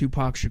name's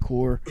Tupac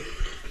Shakur.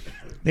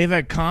 They've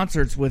had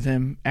concerts with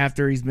him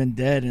after he's been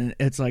dead, and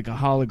it's like a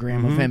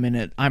hologram of him in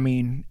it. I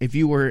mean, if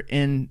you were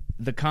in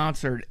the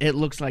concert, it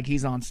looks like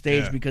he's on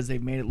stage because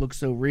they've made it look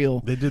so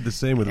real. They did the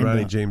same with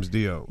Ronnie James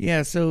Dio.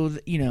 Yeah, so,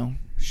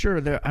 sure,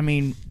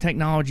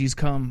 technology's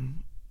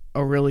come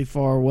a really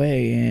far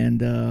way,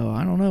 and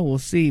I don't know, we'll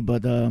see,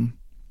 but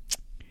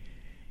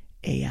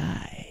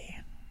AI,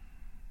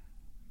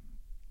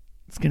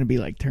 it's going to be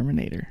like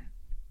Terminator.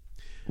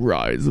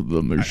 Rise of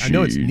the Machines. I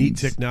know it's neat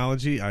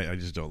technology. I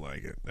just don't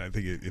like it. I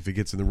think if it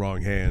gets in the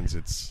wrong hands,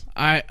 it's...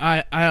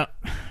 I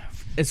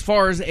as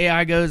far as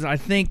AI goes, I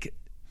think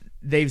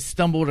they've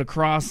stumbled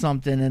across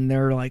something, and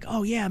they're like,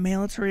 oh, yeah,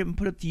 man, let's hurry up and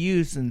put it to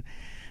use, and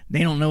they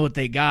don't know what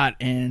they got,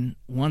 and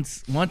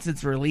once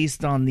it's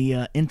released on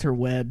the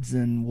interwebs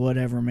and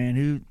whatever,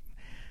 man,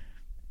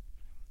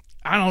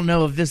 I don't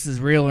know if this is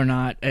real or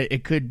not.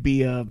 It could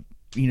be a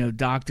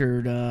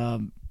doctored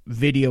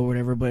video or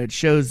whatever, but it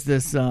shows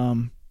this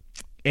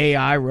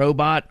AI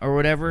robot or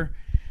whatever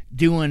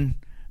doing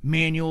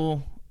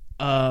manual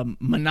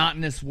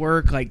monotonous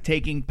work, like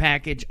taking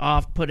package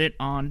off, put it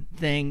on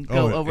thing,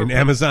 go over. An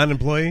Amazon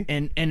employee,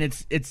 and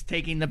it's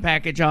taking the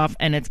package off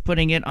and it's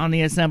putting it on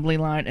the assembly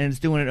line and it's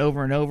doing it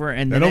over and over.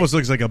 And then it almost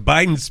looks like a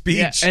Biden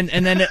speech. Yeah,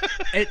 and then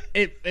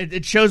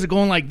it shows it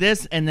going like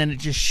this, and then it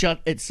just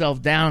shut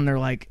itself down.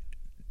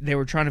 They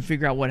were trying to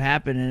figure out what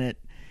happened, and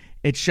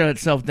it shut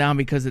itself down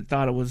because it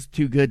thought it was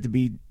too good to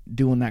be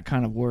doing that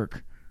kind of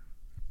work.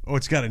 Oh,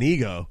 it's got an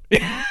ego.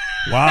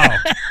 Wow.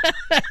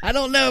 I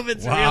don't know if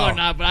it's real or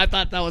not, but I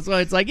thought that was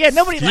what it's like. Yeah,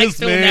 nobody likes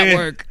doing that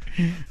work.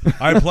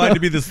 I applied to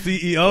be the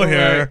CEO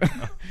here.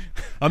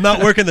 I'm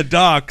not working the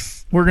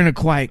docks. We're going to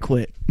quiet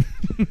quit.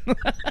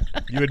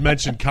 You had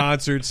mentioned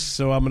concerts,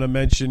 so I'm going to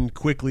mention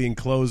quickly in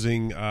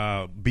closing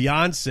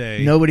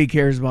Beyonce. Nobody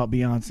cares about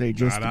Beyonce,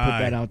 just to put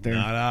that out there.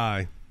 Not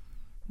I.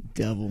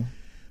 Devil.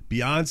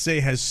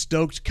 Beyonce has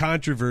stoked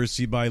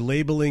controversy by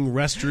labeling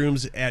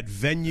restrooms at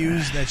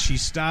venues that she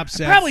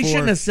stops at. Probably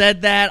shouldn't have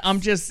said that.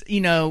 I'm just,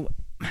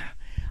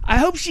 I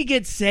hope she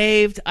gets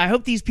saved. I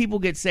hope these people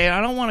get saved.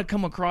 I don't want to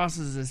come across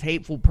as this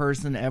hateful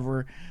person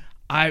ever.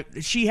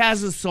 She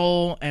has a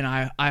soul, and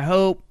I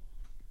hope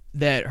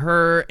that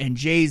her and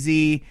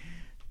Jay-Z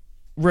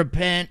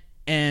repent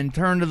and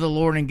turn to the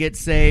Lord and get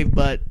saved,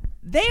 but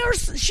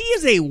she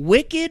is a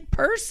wicked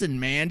person,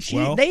 man.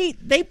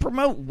 They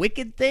promote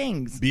wicked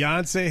things.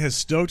 Beyonce has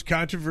stoked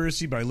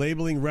controversy by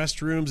labeling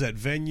restrooms at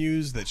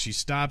venues that she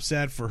stops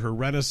at for her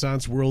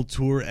Renaissance World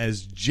Tour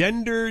as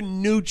gender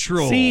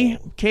neutral. See,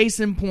 case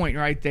in point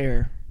right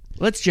there.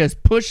 Let's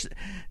just push.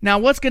 Now,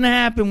 what's going to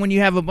happen when you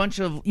have a bunch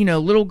of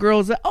little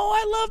girls that, oh,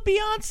 I love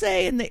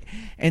Beyonce,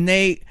 and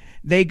they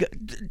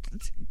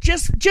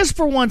just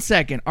for 1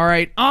 second, all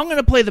right? I'm going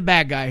to play the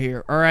bad guy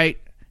here, all right?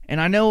 And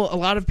I know a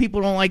lot of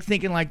people don't like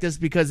thinking like this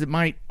because it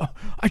might,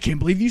 I can't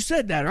believe you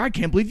said that, or I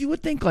can't believe you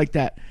would think like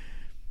that.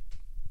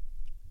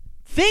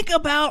 Think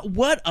about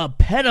what a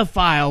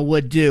pedophile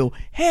would do.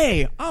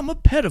 Hey, I'm a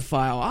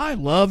pedophile. I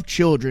love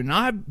children.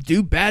 I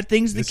do bad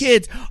things to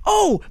kids.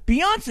 Oh,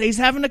 Beyonce's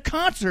having a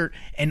concert,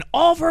 and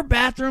all of her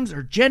bathrooms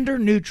are gender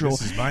neutral.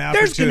 This is my opportunity.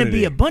 There's going to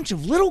be a bunch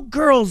of little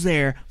girls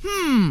there.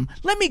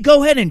 Let me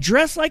go ahead and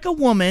dress like a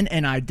woman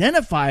and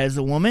identify as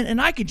a woman, and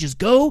I could just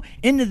go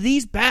into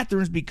these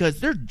bathrooms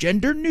because they're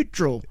gender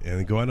neutral.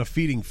 And go on a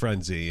feeding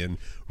frenzy and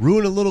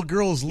ruin a little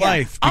girl's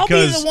life because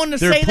I'll be the one to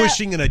they're say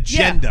pushing an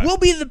agenda. Yeah, we'll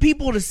be the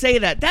people to say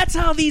that. That's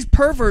how these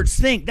perverts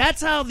think.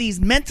 That's how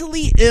these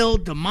mentally ill,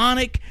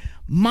 demonic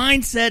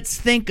mindsets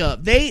think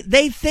of. They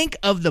think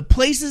of the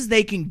places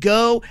they can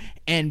go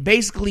and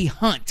basically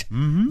hunt.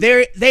 Mm-hmm.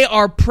 They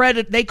are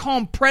They call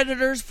them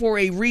predators for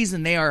a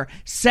reason. They are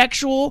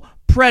sexual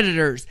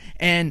predators,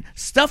 and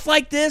stuff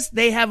like this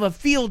they have a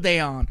field day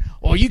on.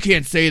 Oh, you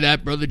can't say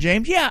that, Brother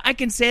James. Yeah, I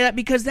can say that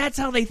because that's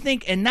how they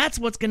think, and that's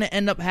what's going to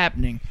end up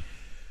happening.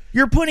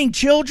 You're putting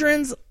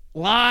children's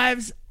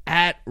lives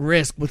at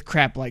risk with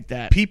crap like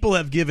that. People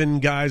have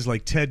given guys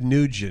like Ted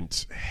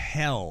Nugent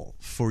hell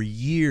for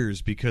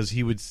years because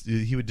he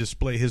would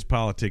display his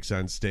politics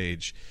on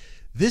stage.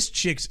 This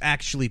chick's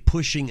actually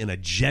pushing an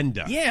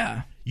agenda.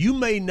 Yeah. You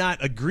may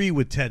not agree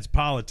with Ted's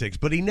politics,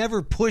 but he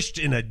never pushed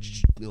an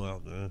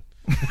agenda.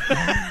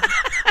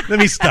 Well, Let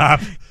me stop.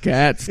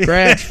 Cat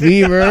scratch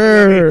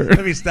fever.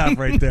 Let me stop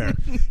right there.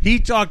 He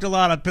talked a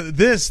lot of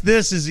this.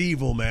 This is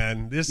evil,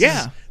 man. This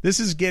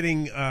is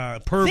getting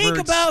perverts. Think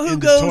about who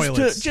into goes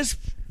toilets. to just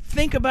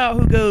think about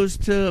who goes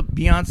to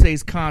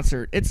Beyonce's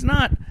concert. It's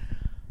not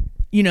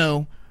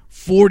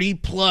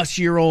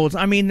 40-plus-year-olds.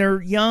 I mean,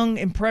 they're young,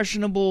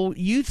 impressionable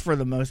youth for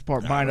the most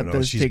part buying up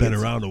those She's tickets. been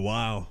around a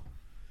while.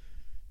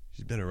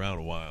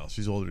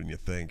 She's older than you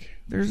think.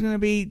 There's going to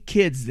be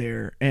kids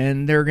there,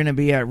 and they're going to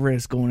be at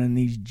risk going in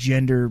these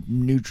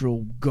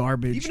gender-neutral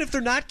garbage. Even if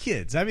they're not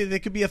kids. I mean, they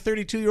could be a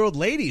 32-year-old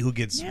lady who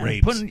gets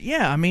raped.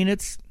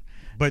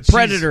 But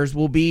predators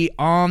will be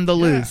on the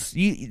loose.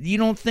 You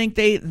don't think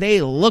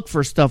they look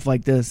for stuff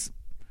like this.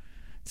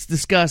 It's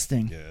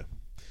disgusting. Yeah.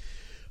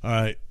 All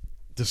right.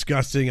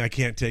 Disgusting. I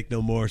can't take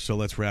no more, so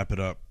let's wrap it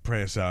up.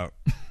 Pray us out.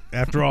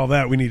 After all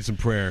that, we need some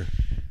prayer.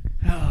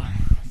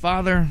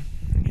 Father,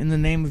 in the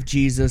name of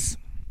Jesus,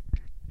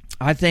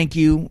 I thank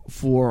you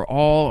for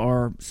all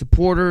our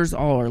supporters,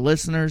 all our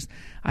listeners.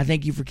 I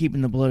thank you for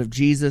keeping the blood of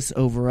Jesus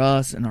over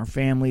us and our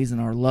families and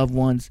our loved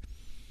ones.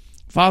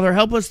 Father,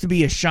 help us to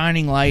be a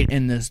shining light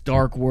in this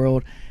dark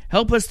world.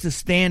 Help us to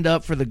stand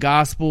up for the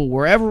gospel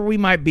wherever we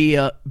might be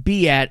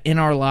at in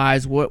our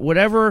lives,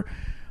 whatever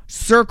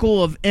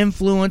circle of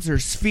influence or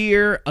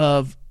sphere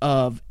of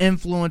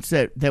influence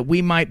that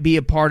we might be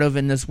a part of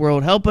in this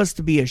world. Help us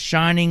to be a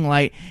shining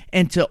light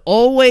and to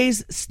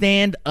always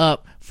stand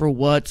up for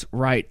what's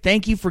right.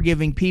 Thank you for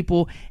giving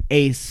people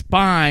a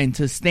spine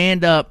to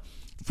stand up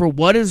for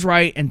what is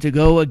right and to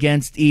go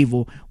against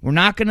evil. We're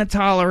not going to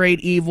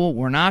tolerate evil.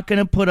 We're not going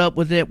to put up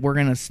with it. We're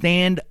going to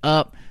stand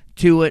up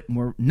to it.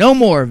 We're no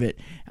more of it.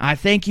 I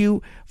thank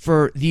you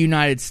for the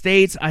United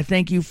States. I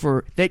thank you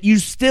for that you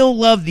still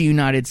love the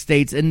United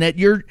States and that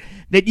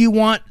you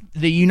want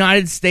the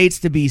United States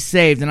to be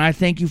saved. And I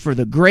thank you for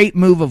the great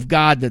move of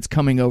God that's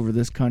coming over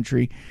this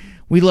country.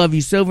 We love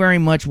you so very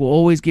much. We'll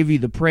always give you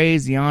the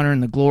praise, the honor,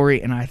 and the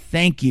glory. And I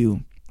thank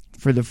you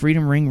for the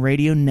Freedom Ring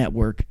Radio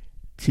Network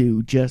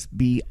to just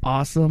be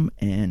awesome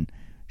and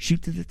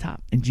shoot to the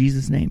top. In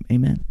Jesus' name,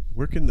 amen.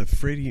 Where can the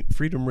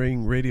Freedom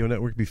Ring Radio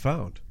Network be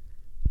found?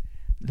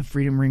 The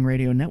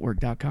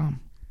FreedomRingRadioNetwork.com.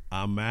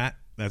 I'm Matt.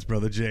 That's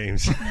Brother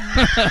James.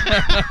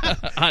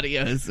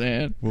 Adios,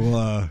 man.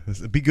 Well,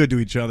 be good to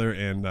each other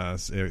and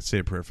say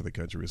a prayer for the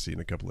country. We'll see you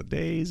in a couple of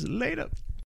days. Later.